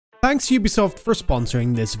thanks Ubisoft for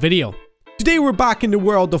sponsoring this video. Today we're back in the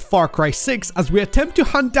world of Far Cry 6 as we attempt to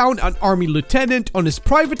hunt down an army lieutenant on his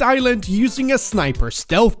private island using a sniper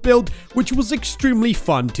stealth build, which was extremely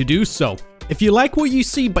fun to do so. If you like what you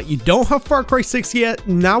see but you don't have Far Cry 6 yet,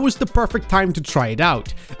 now is the perfect time to try it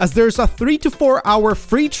out, as there's a 3 to 4 hour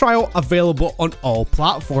free trial available on all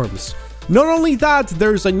platforms. Not only that,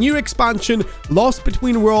 there's a new expansion, Lost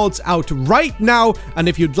Between Worlds, out right now, and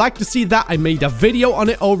if you'd like to see that, I made a video on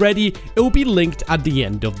it already. It will be linked at the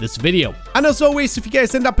end of this video. And as always, if you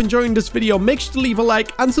guys end up enjoying this video, make sure to leave a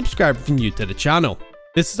like and subscribe if you're new to the channel.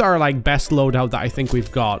 This is our best loadout that I think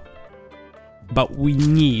we've got, but we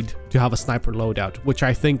need to have a sniper loadout, which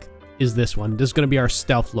I think is this one. This is going to be our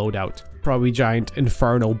stealth loadout. Probably giant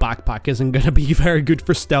inferno backpack isn't going to be very good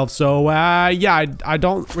for stealth, so yeah, I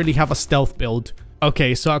don't really have a stealth build.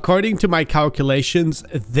 Okay, so according to my calculations,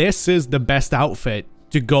 this is the best outfit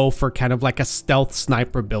to go for kind of like a stealth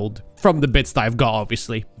sniper build from the bits that I've got,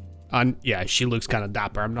 obviously. And yeah, she looks kind of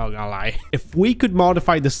dapper, I'm not gonna lie. If we could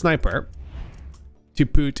modify the sniper to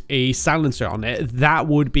put a silencer on it, that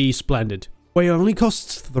would be splendid. Wait, it only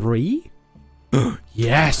costs 3?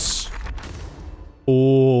 Yes!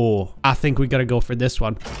 Oh, I think we gotta go for this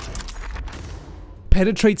one.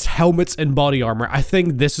 Penetrates helmets and body armor. I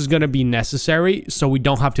think this is gonna be necessary so we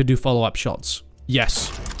don't have to do follow-up shots.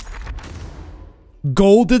 Yes.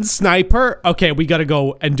 Golden sniper. Okay, we gotta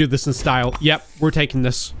go and do this in style. Yep, we're taking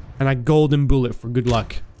this. And a golden bullet for good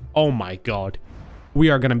luck. Oh my god. We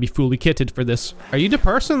are gonna be fully kitted for this. Are you the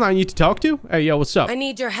person I need to talk to? Hey, yo, what's up? I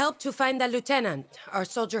need your help to find that lieutenant. Our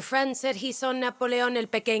soldier friend said he's on Napoleon el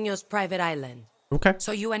Pequeño's private island. Okay.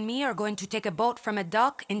 So you and me are going to take a boat from a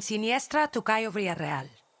dock in Siniestra to Cayo Villarreal.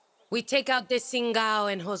 We take out this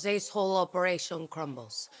Singao and Jose's whole operation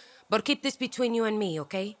crumbles. But keep this between you and me,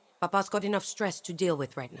 okay? Papa's got enough stress to deal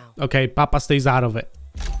with right now. Okay, Papa stays out of it.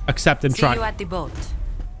 Accept and try. See you at the boat.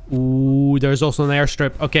 Ooh, there's also an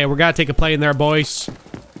airstrip. Okay, we're gonna take a plane there, boys.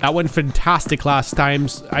 That went fantastic last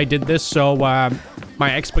times I did this, so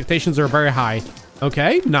my expectations are very high.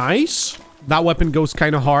 Okay, nice. That weapon goes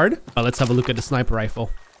kind of hard. Let's have a look at the sniper rifle.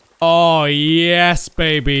 Oh, yes,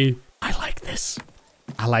 baby. I like this.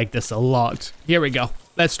 I like this a lot. Here we go.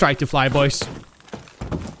 Let's try to fly, boys.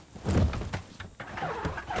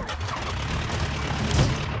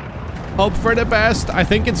 Hope for the best. I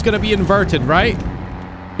think it's going to be inverted, right?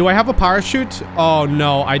 Do I have a parachute? Oh,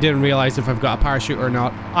 no. I didn't realize if I've got a parachute or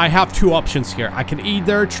not. I have two options here. I can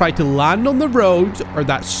either try to land on the road or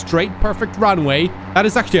that straight perfect runway. That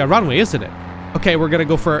is actually a runway, isn't it? Okay, we're going to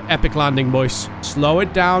go for epic landing, boys. Slow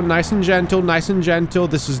it down. Nice and gentle. Nice and gentle.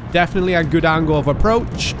 This is definitely a good angle of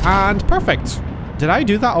approach. And perfect. Did I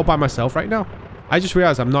do that all by myself right now? I just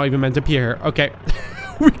realized I'm not even meant to be here. Okay.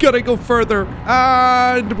 We got to go further.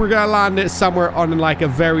 And we're going to land it somewhere on like a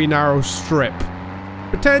very narrow strip.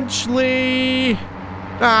 Potentially...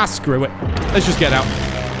 Ah, screw it. Let's just get out.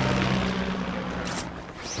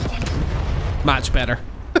 Much better.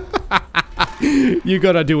 You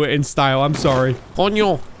gotta do it in style. I'm sorry.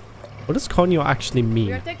 Coño. What does coño actually mean?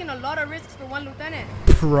 You're taking a lot of risks for one lieutenant.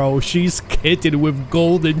 Bro, she's kitted with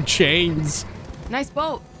golden chains. Nice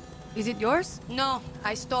boat. Is it yours? No,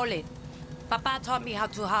 I stole it. Papa taught me how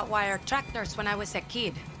to hotwire tractors when I was a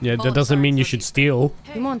kid. Yeah, that doesn't mean you should steal.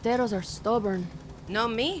 You Monteros are stubborn. No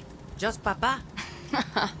me, just Papa.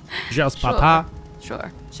 Just Papa.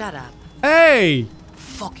 Sure. Shut up. Hey!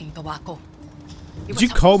 Fucking tobacco. Did you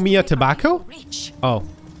call me a tobacco? Oh.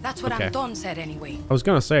 That's what okay. Anton said anyway. I was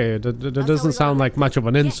gonna say, that doesn't sound like much of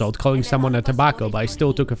an insult, calling someone a tobacco, but I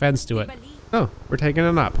still took offense to it. Oh, we're taking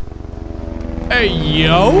a nap. Hey,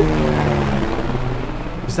 yo!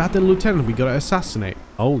 Is that the lieutenant we gotta assassinate?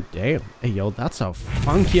 Oh, damn. Hey, yo, that's a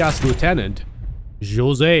funky-ass lieutenant.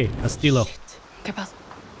 Jose Castillo. ¿Qué pasa?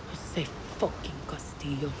 Jose fucking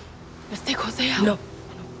Castillo. Este Jose. No.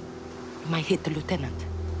 You might hit the lieutenant.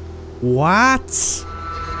 What?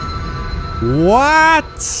 What?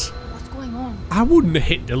 What's going on? I wouldn't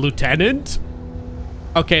hit the lieutenant.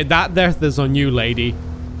 Okay, that death is on you, lady.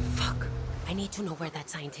 Fuck. I need to know where that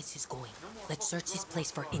scientist is going. Let's search his place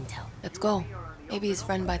for intel. Let's go. Maybe his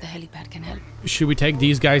friend by the helipad can help. Should we take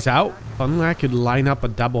these guys out? Only I could line up a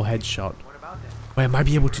double headshot. Wait, I might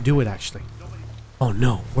be able to do it, actually. Oh,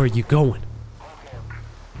 no. Where are you going?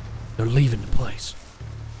 They're leaving the place.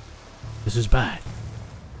 This is bad.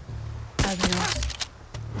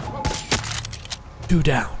 Two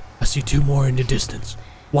down. I see two more in the distance.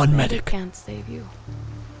 One medic. Can't save you.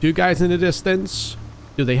 Two guys in the distance.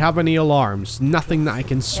 Do they have any alarms? Nothing that I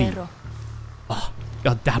can see. Oh,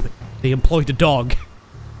 god damn it. They employed a dog.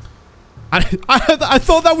 I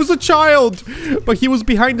thought that was a child, but he was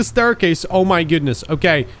behind the staircase. Oh my goodness.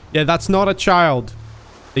 Okay. Yeah, that's not a child.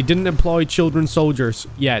 They didn't employ children soldiers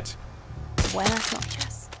yet. Buenas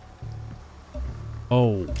noches.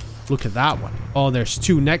 Oh, look at that one. Oh, there's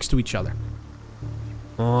two next to each other.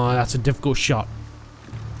 Oh, that's a difficult shot.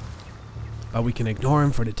 But we can ignore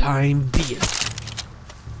him for the time being.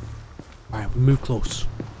 Alright, we move close.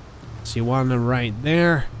 See one right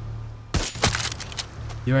there.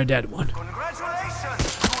 You're a dead one.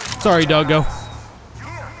 Sorry, doggo.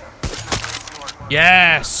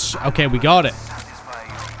 Yes! Okay, we got it.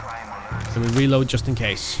 Let me reload just in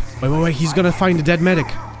case. Wait. He's gonna find a dead medic.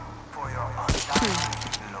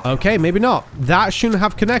 Okay, maybe not. That shouldn't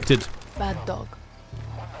have connected. Bad dog.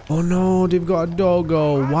 Oh no, they've got a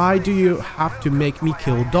doggo. Why do you have to make me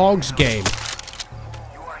kill dogs, game?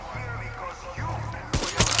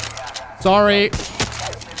 Sorry.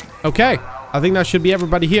 Okay, I think that should be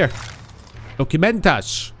everybody here.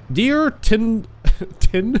 Documentas. Dear Tin...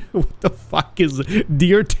 What the fuck is it?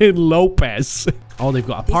 Dear Tin Lopez. Oh, they've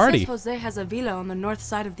got a party. He says Jose has a villa on the north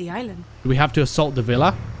side of the island. Do we have to assault the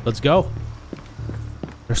villa? Let's go.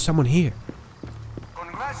 There's someone here.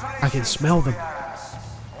 I can smell them.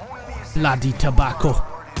 Bloody tobacco.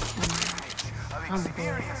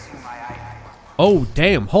 Oh,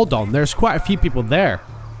 damn. Hold on. There's quite a few people there.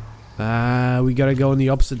 We gotta go in the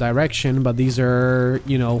opposite direction, but these are,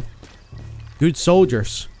 you know, good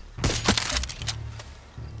soldiers.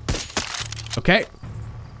 Okay.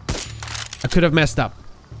 I could have messed up.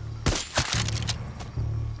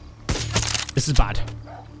 This is bad.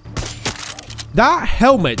 That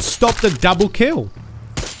helmet stopped a double kill.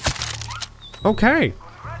 Okay.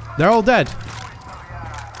 They're all dead.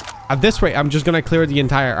 At this rate, I'm just gonna clear the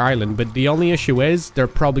entire island, but the only issue is they're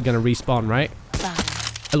probably gonna respawn, right?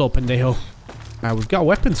 Hello, pendejo. Alright, we've got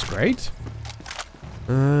weapons. Great.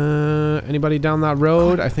 Anybody down that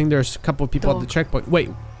road? I think there's a couple of people at the checkpoint. Wait.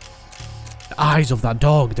 The eyes of that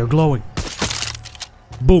dog. They're glowing.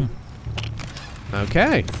 Boom.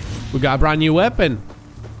 Okay. We got a brand new weapon.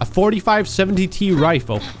 A 4570T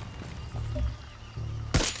rifle.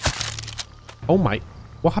 Oh my.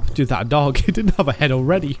 What happened to that dog? It didn't have a head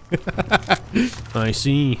already. I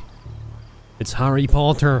see. It's Harry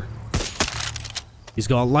Potter. He's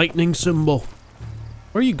got a lightning symbol.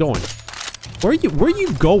 Where are you going? Where are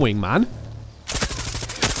you going, man?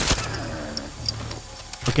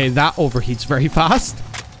 Okay, that overheats very fast.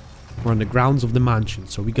 We're on the grounds of the mansion,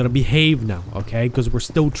 so we gotta behave now, okay? Because we're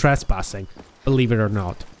still trespassing, believe it or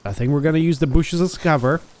not. I think we're gonna use the bushes as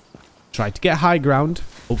cover. Try to get high ground.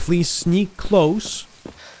 Hopefully sneak close.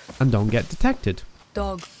 And don't get detected.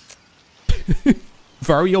 Dog.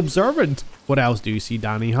 Very observant. What else do you see,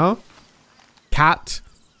 Danny, huh? Cat.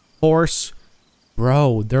 Horse.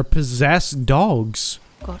 Bro, they're possessed dogs.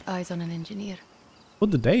 Got eyes on an engineer.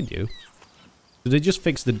 What did they do? Did they just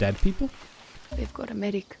fix the dead people? They've got a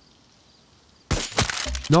medic.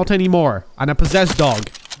 Not anymore. And a possessed dog.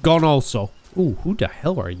 Gone also. Ooh, who the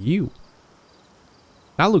hell are you?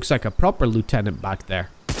 That looks like a proper lieutenant back there.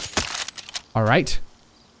 Alright.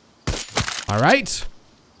 Alright.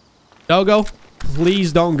 Doggo,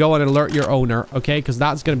 please don't go and alert your owner, okay? Because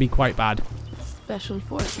that's going to be quite bad. Special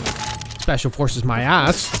forces. Special forces my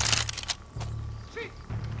ass.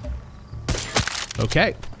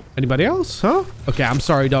 Okay. Anybody else, huh? Okay, I'm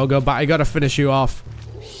sorry, Doggo, but I gotta finish you off.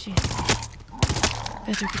 Shit.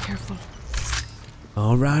 Better be careful.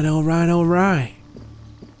 Alright.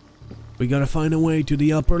 We gotta find a way to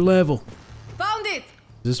the upper level. Found it!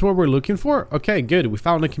 Is this what we're looking for? Okay, good. We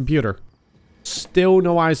found a computer. Still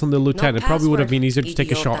no eyes on the lieutenant. Probably would have been easier to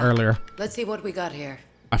take a shot earlier. Let's see what we got here.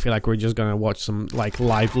 I feel like we're just gonna watch some, like,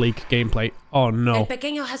 live leak gameplay. Oh, no. El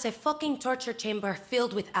Pequeño has a fucking torture chamber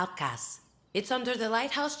filled with outcasts. It's under the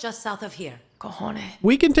lighthouse just south of here. Cojones.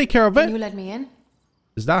 We can take care of Can you it. let me in?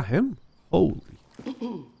 Is that him? Holy.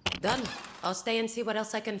 Done. I'll stay and see what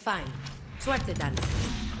else I can find. Suerte, Dan.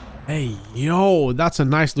 Hey, yo, that's a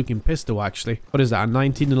nice looking pistol, actually. What is that, a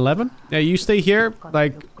 1911? Yeah, you stay here,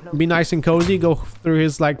 like, be nice and cozy, go through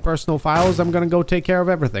his, like, personal files. I'm gonna go take care of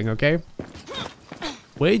everything, okay?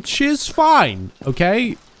 Which is fine,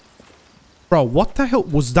 okay? Bro, what the hell?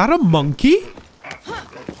 Was that a monkey?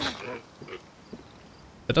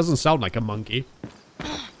 It doesn't sound like a monkey.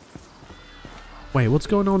 Wait, what's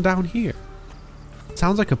going on down here? It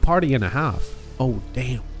sounds like a party and a half. Oh,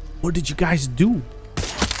 damn. What did you guys do?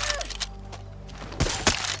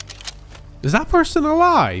 Is that person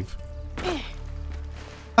alive?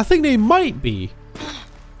 I think they might be.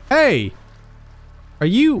 Hey. Are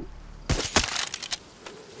you...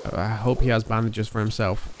 I hope he has bandages for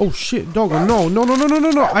himself. Oh shit, doggo, no.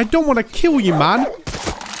 I don't want to kill you, man.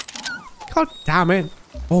 God damn it.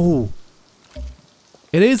 Oh.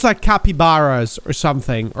 It is like capybaras or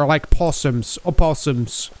something. Or like possums.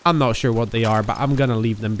 Opossums. I'm not sure what they are, but I'm gonna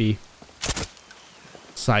leave them be.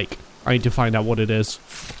 Psych. I need to find out what it is.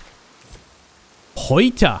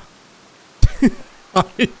 Hoita.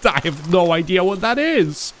 I have no idea what that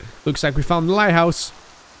is. Looks like we found the lighthouse.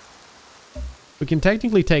 We can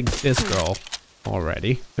technically take this girl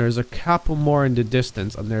already. There's a couple more in the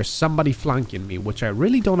distance, and there's somebody flanking me, which I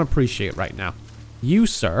really don't appreciate right now. You,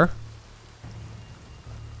 sir.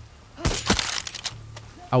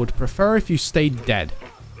 I would prefer if you stayed dead.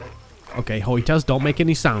 Okay, Hoitas, don't make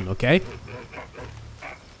any sound, okay?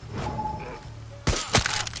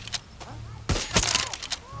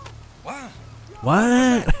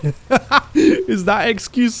 What? Is that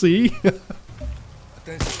XQC?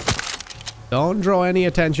 Don't draw any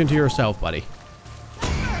attention to yourself, buddy.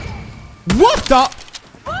 What the?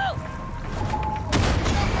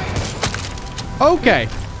 Okay.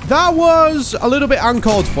 That was a little bit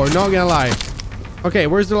uncalled for, not gonna lie. Okay,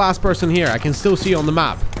 where's the last person here? I can still see on the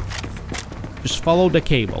map. Just follow the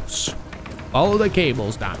cables. Follow the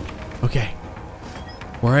cables down. Okay.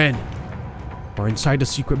 We're in. We're inside the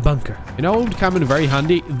secret bunker. You know what would come in very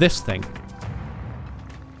handy? This thing.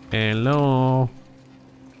 Hello.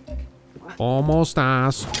 Almost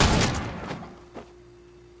us.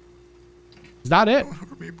 Is that it?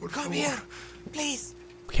 Come here, please.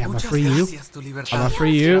 Okay, I'm gonna free you. I'm gonna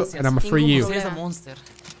free you, and I'm gonna free you.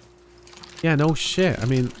 Yeah, no shit. I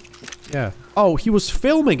mean, yeah. Oh, he was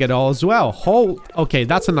filming it all as well. Okay,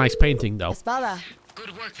 that's a nice painting, though.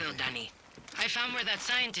 Good work, though, Danny. I found where that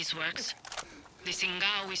scientist works. The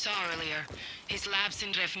Singao we saw earlier. His lab's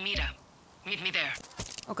in Ref Mira. Meet me there.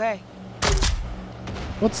 Okay.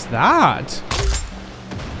 What's that?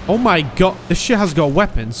 Oh my god, this shit has got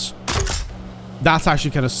weapons. That's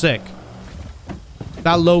actually kind of sick.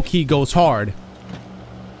 That low-key goes hard.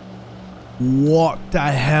 What the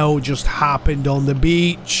hell just happened on the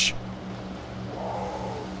beach?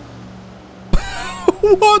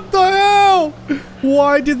 What the hell?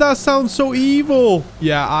 Why did that sound so evil?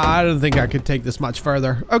 Yeah, I don't think I could take this much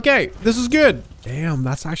further. Okay, this is good. Damn,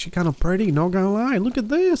 that's actually kind of pretty, not gonna lie. Look at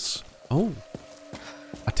this. Oh.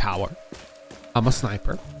 A tower. I'm a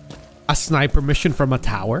sniper. A sniper mission from a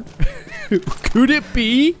tower? Could it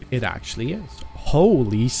be? It actually is.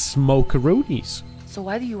 Holy smokeroonies. So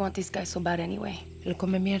why do you want this guy so bad anyway? El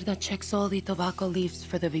come mierda checks all the tobacco leaves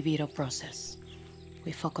for the viviro process.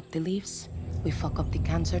 We fuck up the leaves. We fuck up the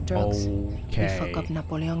cancer drugs. Okay. We fuck up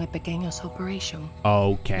Napoleon e Pequeño's operation.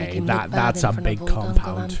 Okay, that's a big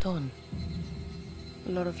compound.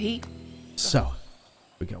 A lot of heat. So,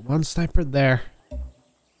 we got one sniper there.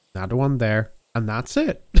 Another one there. And that's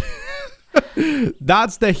it.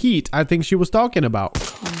 That's the heat I think she was talking about.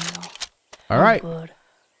 All right.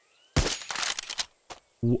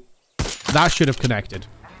 That should have connected.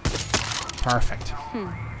 Perfect.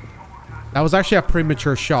 That was actually a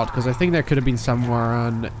premature shot because I think there could have been somewhere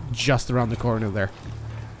on just around the corner there.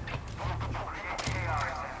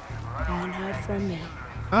 Don't hide from me.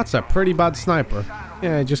 That's a pretty bad sniper.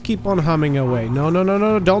 Yeah, just keep on humming away. No, no, no,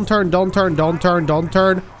 no. Don't turn, don't turn, don't turn, don't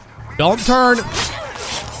turn. Don't turn.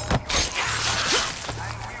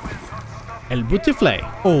 El Butifle.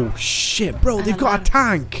 Oh, shit, bro. They've got a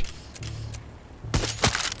tank.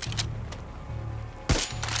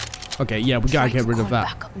 Okay, yeah, we gotta get rid of that.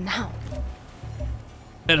 Back up now.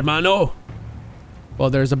 Hermano. Well,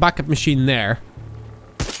 there's a backup machine there.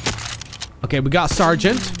 Okay, we got a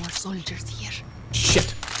sergeant. No more soldiers here.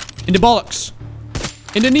 Shit. In the bollocks.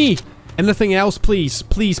 In the knee. Anything else, please?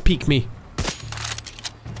 Please peek me.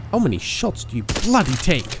 How many shots do you bloody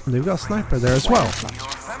take? They've got a sniper there as well.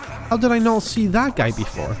 How did I not see that guy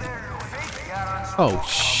before? Oh,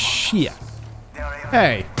 shit.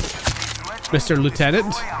 Hey. Mr.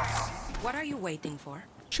 Lieutenant. What are you waiting for?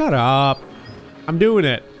 Shut up. I'm doing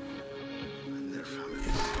it.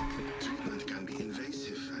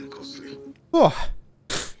 Oh.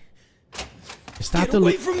 Is that Get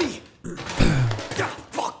away from me!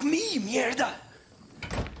 Fuck me, mierda!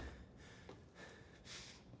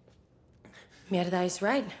 Mierda is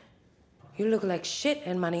right. You look like shit,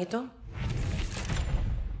 hermanito.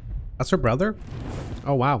 That's her brother?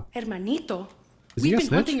 Oh, wow. Hermanito? Is he We've a been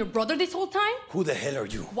snitch? hunting your brother this whole time? Who the hell are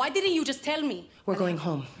you? Why didn't you just tell me? We're going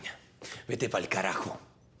home. Vete pa'l carajo.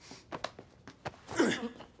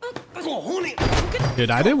 Dude,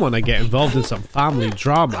 I didn't want to get involved in some family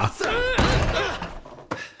drama.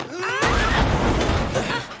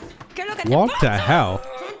 What the hell?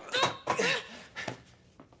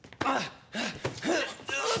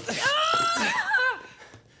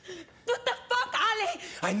 What the fuck, Ale?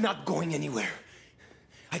 I'm not going anywhere.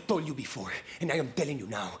 I told you before, and I am telling you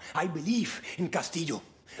now. I believe in Castillo.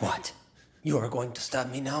 What? You are going to stab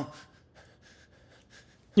me now?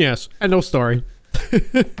 Yes, end of story.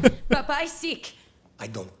 Papa is sick. I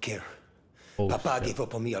don't care. Oh, Papa shit. gave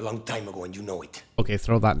up on me a long time ago, and you know it. Okay,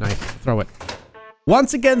 throw that knife. Throw it.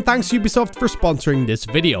 Once again, thanks Ubisoft for sponsoring this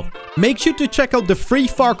video. Make sure to check out the free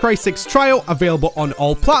Far Cry 6 trial available on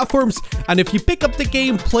all platforms, and if you pick up the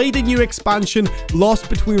game, play the new expansion Lost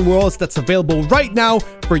Between Worlds that's available right now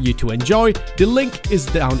for you to enjoy. The link is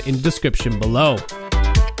down in the description below.